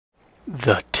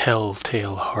The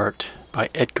Telltale Heart by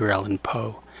Edgar Allan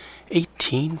Poe,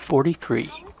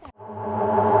 1843.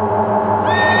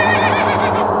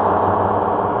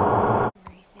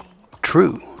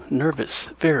 True, nervous,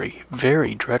 very,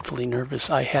 very dreadfully nervous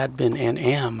I had been and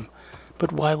am,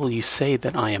 but why will you say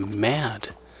that I am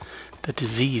mad? The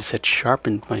disease had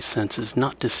sharpened my senses,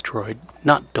 not destroyed,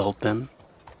 not dulled them.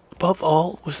 Above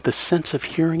all was the sense of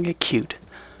hearing acute.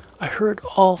 I heard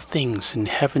all things in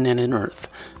heaven and in earth.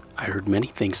 I heard many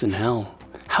things in hell.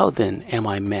 How then am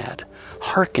I mad?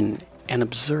 Hearken and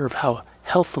observe how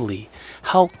healthily,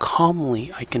 how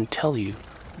calmly I can tell you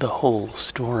the whole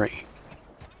story.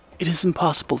 It is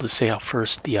impossible to say how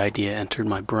first the idea entered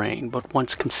my brain, but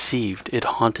once conceived, it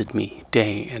haunted me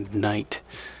day and night.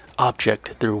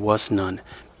 Object there was none.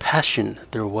 Passion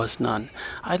there was none.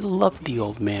 I loved the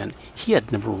old man. He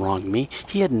had never wronged me.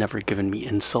 He had never given me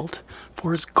insult.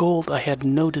 For his gold I had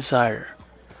no desire.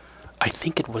 I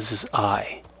think it was his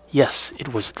eye. Yes,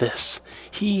 it was this.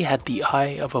 He had the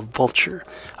eye of a vulture,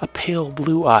 a pale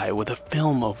blue eye with a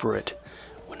film over it.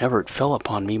 Whenever it fell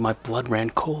upon me, my blood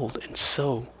ran cold, and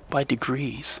so, by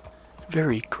degrees,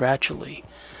 very gradually,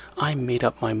 I made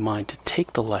up my mind to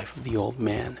take the life of the old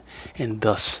man, and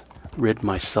thus rid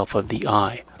myself of the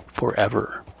eye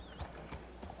forever.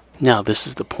 Now this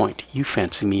is the point. You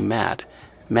fancy me mad.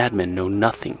 Madmen know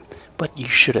nothing. But you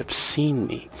should have seen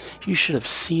me. You should have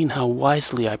seen how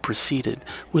wisely I proceeded,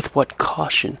 with what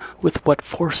caution, with what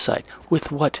foresight,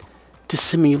 with what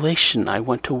dissimulation I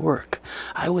went to work.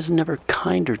 I was never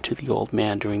kinder to the old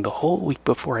man during the whole week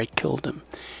before I killed him.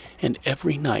 And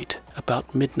every night,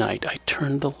 about midnight, I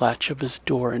turned the latch of his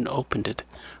door and opened it,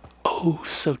 oh,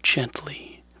 so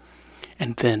gently.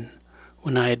 And then,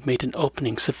 when I had made an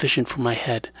opening sufficient for my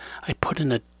head, I put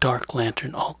in a dark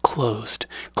lantern, all closed,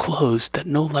 that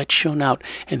no light shone out,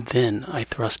 and then I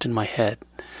thrust in my head.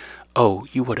 Oh,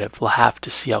 you would have laughed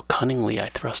to see how cunningly I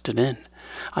thrust it in.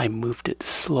 I moved it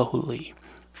slowly,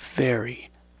 very,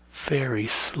 very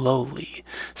slowly,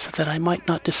 so that I might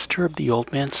not disturb the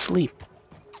old man's sleep.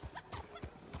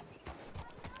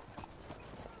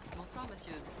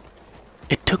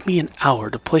 It took me an hour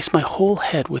to place my whole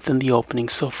head within the opening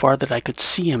so far that I could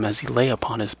see him as he lay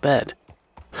upon his bed.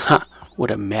 Ha!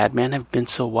 Would a madman have been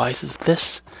so wise as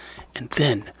this? And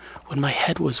then, when my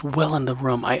head was well in the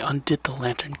room, I undid the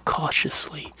lantern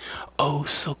cautiously. Oh,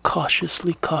 so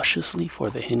cautiously, for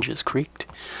the hinges creaked.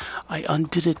 I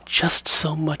undid it just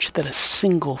so much that a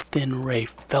single thin ray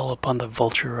fell upon the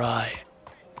vulture eye.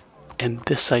 And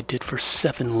this I did for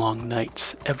 7 long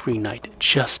nights, every night,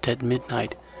 just at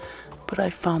midnight. But I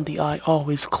found the eye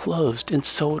always closed, and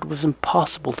so it was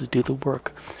impossible to do the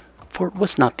work, for it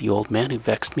was not the old man who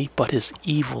vexed me, but his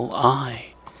evil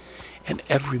eye. And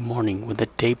every morning when the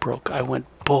day broke, I went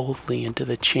boldly into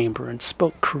the chamber and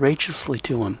spoke courageously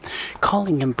to him,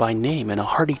 calling him by name in a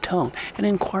hearty tone, and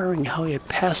inquiring how he had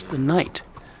passed the night.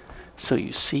 So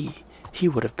you see, he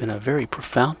would have been a very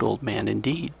profound old man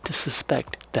indeed to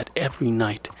suspect that every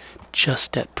night,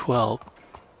 just at 12,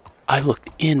 I looked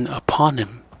in upon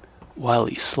him while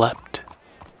he slept.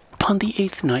 Upon the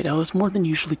 8th night I was more than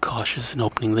usually cautious in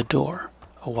opening the door.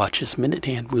 A watch's minute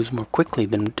hand moves more quickly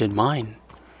than did mine.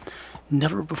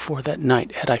 Never before that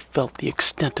night had I felt the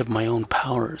extent of my own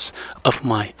powers, of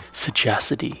my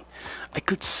sagacity. I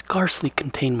could scarcely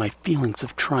contain my feelings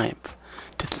of triumph.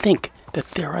 To think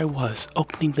that there I was,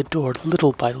 opening the door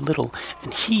little by little,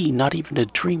 and he not even to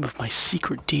dream of my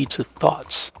secret deeds or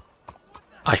thoughts.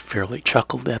 I fairly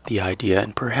chuckled at the idea,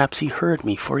 and perhaps he heard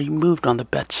me, for he moved on the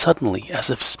bed suddenly, as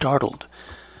if startled.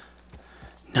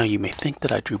 Now you may think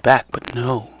that I drew back, but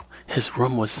no. His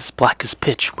room was as black as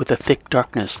pitch, with a thick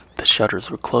darkness. The shutters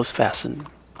were close-fastened,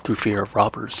 through fear of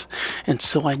robbers, and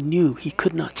so I knew he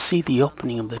could not see the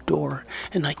opening of the door,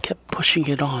 and I kept pushing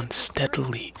it on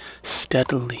steadily.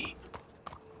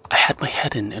 I had my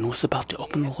head in and was about to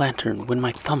open the lantern when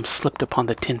my thumb slipped upon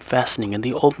the tin fastening, and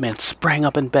the old man sprang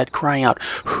up in bed, crying out,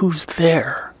 "Who's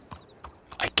there?"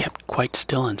 I kept quite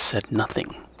still and said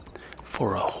nothing.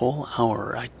 For a whole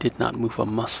hour I did not move a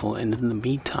muscle, and in the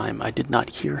meantime I did not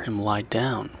hear him lie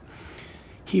down.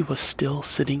 He was still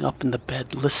sitting up in the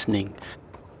bed listening,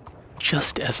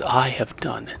 just as I have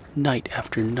done, night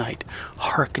after night,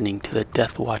 hearkening to the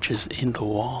death watches in the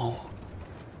wall.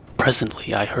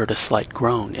 Presently I heard a slight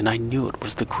groan, and I knew it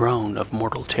was the groan of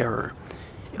mortal terror.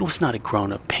 It was not a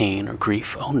groan of pain or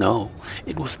grief, oh no,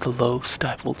 it was the low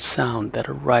stifled sound that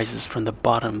arises from the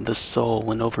bottom of the soul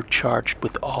when overcharged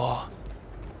with awe.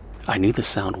 I knew the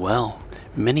sound well.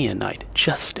 Many a night,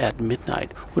 just at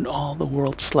midnight, when all the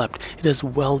world slept, it has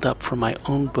welled up from my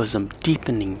own bosom,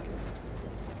 deepening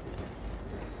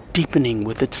deepening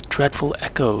with its dreadful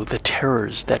echo the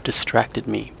terrors that distracted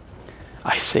me.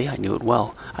 I say I knew it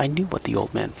well. I knew what the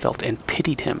old man felt and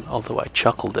pitied him, although I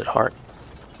chuckled at heart.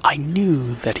 I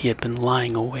knew that he had been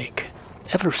lying awake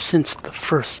ever since the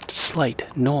first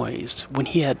slight noise, when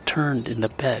he had turned in the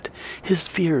bed. His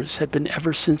fears had been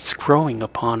ever since growing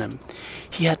upon him.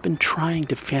 He had been trying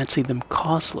to fancy them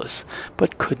causeless,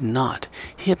 but could not.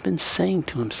 He had been saying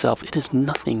to himself, "It is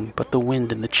nothing but the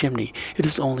wind in the chimney. It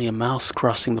is only a mouse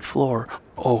crossing the floor,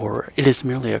 or it is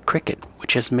merely a cricket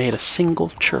which has made a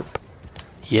single chirp."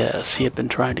 Yes, he had been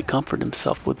trying to comfort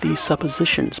himself with these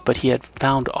suppositions, but he had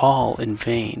found all in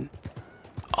vain.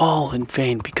 All in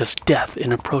vain, because death,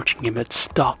 in approaching him, had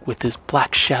stalked with his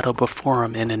black shadow before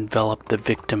him and enveloped the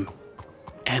victim.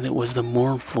 And it was the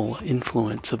mournful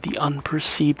influence of the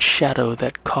unperceived shadow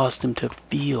that caused him to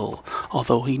feel,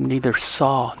 although he neither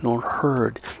saw nor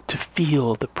heard, to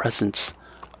feel the presence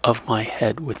of my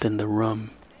head within the room.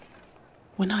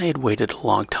 When I had waited a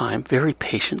long time, very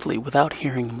patiently, without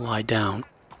hearing him lie down,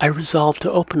 I resolved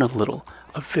to open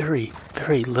a very,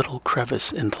 very little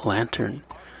crevice in the lantern.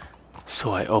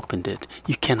 So I opened it.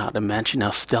 You cannot imagine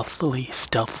how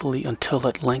stealthily, until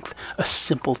at length a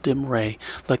simple dim ray,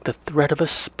 like the thread of a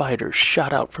spider,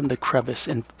 shot out from the crevice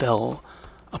and fell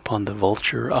upon the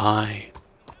vulture eye.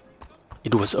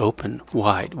 It was open,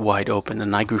 wide open,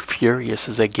 and I grew furious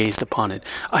as I gazed upon it.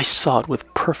 I saw it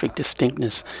with perfect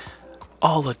distinctness,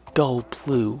 all a dull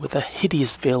blue, with a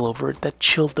hideous veil over it that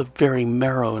chilled the very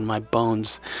marrow in my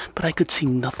bones. But I could see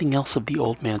nothing else of the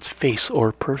old man's face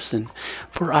or person,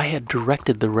 for I had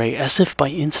directed the ray, as if by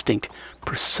instinct,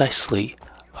 precisely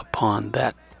upon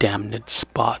that damned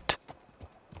spot.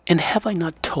 And have I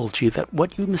not told you that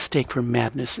what you mistake for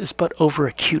madness is but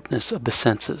over-acuteness of the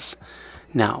senses?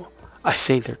 Now, I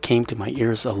say there came to my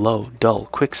ears a low, dull,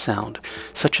 quick sound,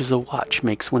 such as a watch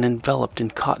makes when enveloped in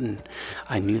cotton.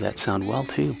 I knew that sound well,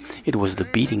 too. It was the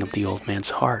beating of the old man's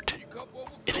heart.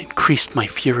 It increased my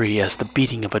fury as the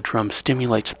beating of a drum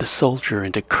stimulates the soldier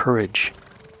into courage.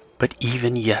 But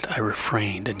even yet I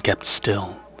refrained and kept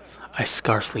still. I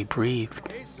scarcely breathed.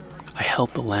 I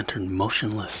held the lantern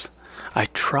motionless. I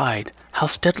tried how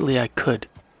steadily I could,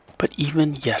 but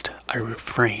even yet I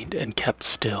refrained and kept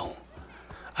still.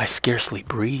 I scarcely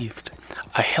breathed.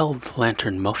 I held the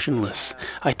lantern motionless.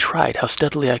 I tried how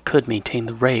steadily I could maintain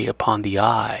the ray upon the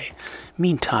eye.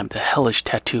 Meantime the hellish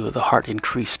tattoo of the heart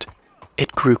increased.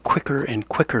 It grew quicker and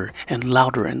quicker, and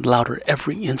louder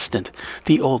every instant.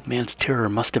 The old man's terror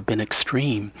must have been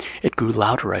extreme. It grew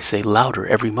louder, I say, louder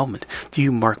every moment. Do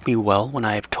you mark me well when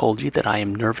I have told you that I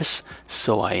am nervous?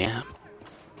 So I am.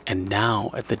 And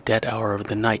now, at the dead hour of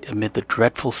the night, amid the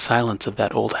dreadful silence of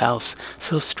that old house,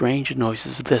 so strange a noise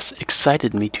as this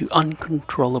excited me to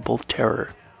uncontrollable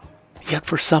terror. Yet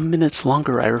for some minutes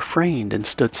longer I refrained and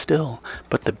stood still,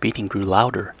 but the beating grew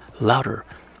louder.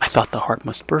 I thought the heart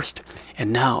must burst,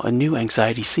 and now a new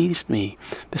anxiety seized me.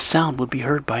 The sound would be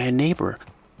heard by a neighbor.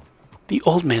 The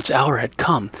old man's hour had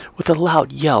come. With a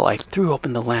loud yell, I threw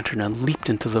open the lantern and leaped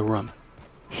into the room.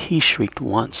 He shrieked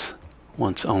once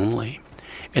only.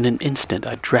 In an instant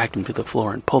I dragged him to the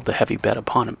floor and pulled the heavy bed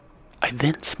upon him. I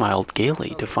then smiled gaily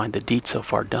to find the deed so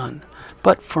far done,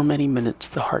 but for many minutes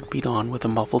the heart beat on with a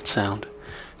muffled sound.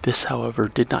 This, however,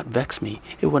 did not vex me.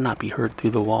 It would not be heard through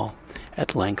the wall.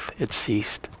 At length it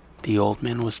ceased. The old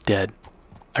man was dead.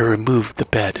 I removed the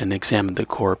bed and examined the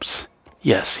corpse.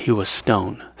 Yes, he was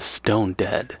stone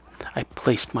dead. I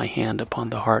placed my hand upon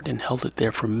the heart and held it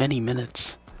there for many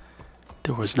minutes.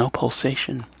 There was no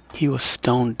pulsation. He was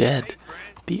stone dead.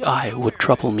 The eye would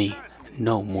trouble me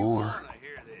no more.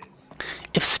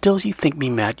 If still you think me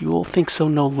mad, you will think so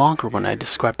no longer when I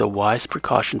describe the wise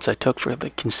precautions I took for the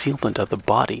concealment of the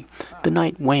body. The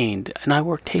night waned, and I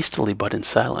worked hastily but in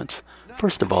silence.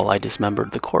 First of all, I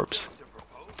dismembered the corpse.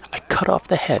 I cut off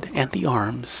the head and the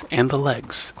arms and the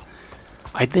legs.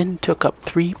 I then took up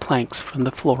 3 planks from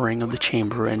the flooring of the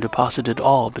chamber and deposited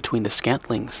all between the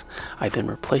scantlings. I then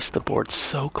replaced the boards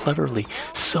so cleverly,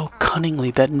 so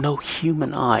cunningly, that no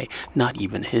human eye, not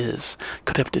even his,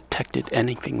 could have detected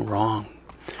anything wrong.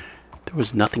 There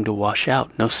was nothing to wash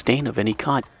out, no stain of any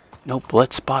kind, no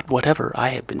blood spot whatever. I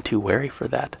had been too wary for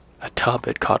that. A tub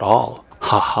had caught all.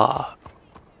 Ha ha!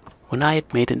 When I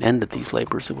had made an end of these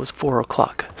labors, it was 4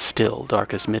 o'clock, still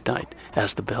dark as midnight.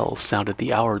 As the bells sounded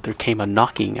the hour, there came a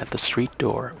knocking at the street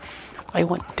door. I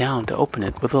went down to open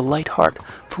it with a light heart,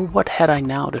 for what had I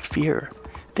now to fear?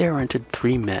 There entered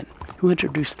 3 men, who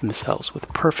introduced themselves with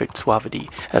perfect suavity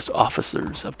as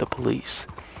officers of the police.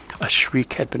 A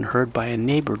shriek had been heard by a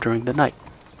neighbor during the night.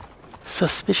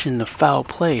 Suspicion of foul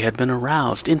play had been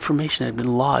aroused, information had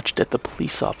been lodged at the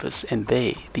police office, and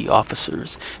they, the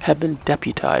officers, had been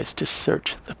deputized to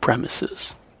search the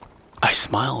premises. I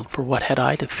smiled, for what had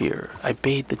I to fear? I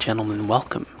bade the gentleman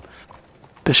welcome.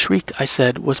 The shriek, I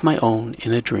said, was my own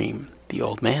in a dream. The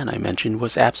old man, I mentioned,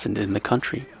 was absent in the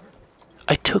country.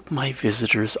 I took my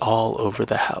visitors all over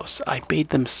the house. I bade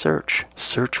them search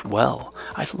well.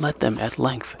 I led them at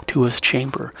length to his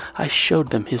chamber. I showed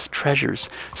them his treasures,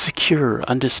 secure,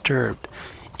 undisturbed.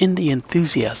 In the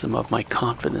enthusiasm of my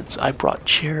confidence, I brought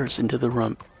chairs into the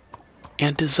room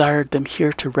and desired them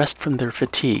here to rest from their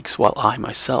fatigues, while I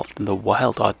myself, in the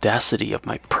wild audacity of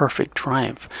my perfect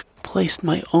triumph, placed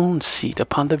my own seat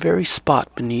upon the very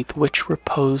spot beneath which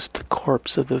reposed the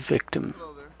corpse of the victim.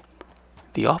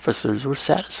 The officers were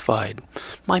satisfied.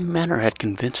 My manner had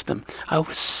convinced them. I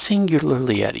was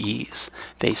singularly at ease.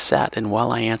 They sat, and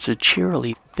while I answered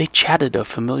cheerily, they chatted of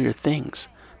familiar things.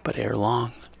 But ere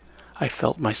long, I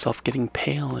felt myself getting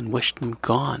pale and wished them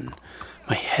gone.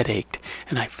 My head ached,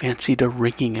 and I fancied a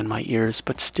ringing in my ears,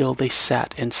 but still they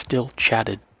sat and still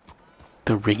chatted.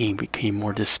 The ringing became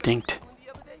more distinct.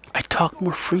 I talked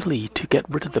more freely to get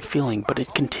rid of the feeling, but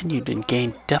it continued and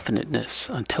gained definiteness,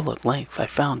 until at length I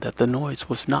found that the noise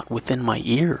was not within my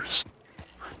ears.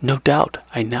 No doubt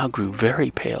I now grew very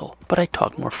pale, but I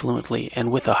talked more fluently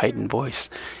and with a heightened voice.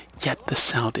 Yet the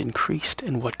sound increased,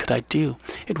 and what could I do?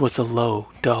 It was a low,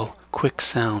 dull, quick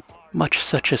sound, much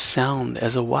such a sound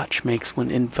as a watch makes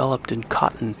when enveloped in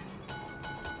cotton.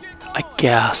 I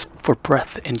gasped for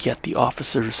breath, and yet the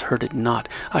officers heard it not.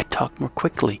 I talked more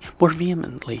quickly, more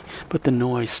vehemently, but the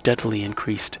noise steadily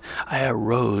increased. I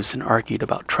arose and argued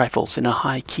about trifles in a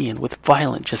high key and with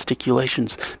violent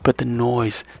gesticulations, but the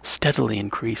noise steadily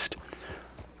increased.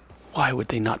 Why would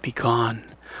they not be gone?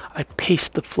 I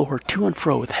paced the floor to and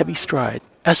fro with heavy strides,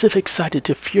 as if excited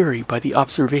to fury by the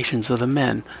observations of the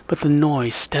men, but the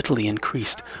noise steadily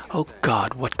increased. Oh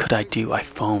God, what could I do? I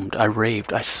foamed, I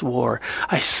raved, I swore.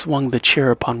 I swung the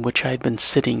chair upon which I had been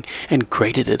sitting and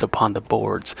grated it upon the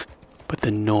boards. But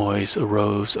the noise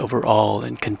arose over all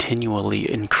and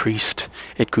continually increased.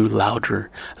 It grew louder,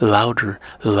 louder,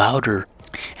 louder,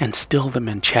 and still the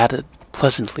men chatted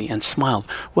pleasantly and smiled.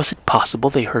 Was it possible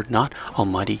they heard not?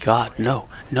 Almighty God, no,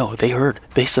 they heard,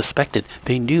 they suspected,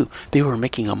 they knew, they were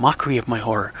making a mockery of my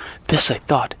horror. This I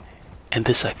thought, and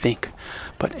this I think.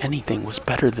 But anything was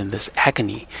better than this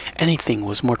agony. Anything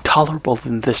was more tolerable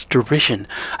than this derision.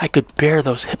 I could bear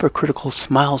those hypocritical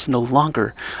smiles no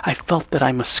longer. I felt that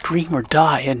I must scream or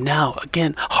die, and now,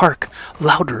 again, hark!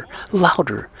 Louder,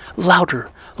 louder, louder,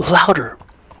 louder!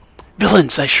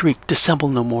 Villains, I shrieked, dissemble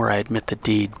no more, I admit the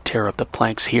deed. Tear up the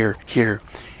planks, here.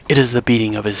 It is the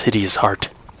beating of his hideous heart.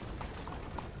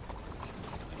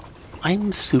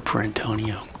 I'm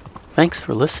Superantonio. Thanks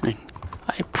for listening.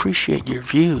 I appreciate your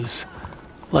views.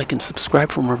 Like and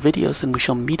subscribe for more videos, and we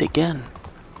shall meet again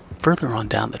further on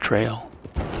down the trail.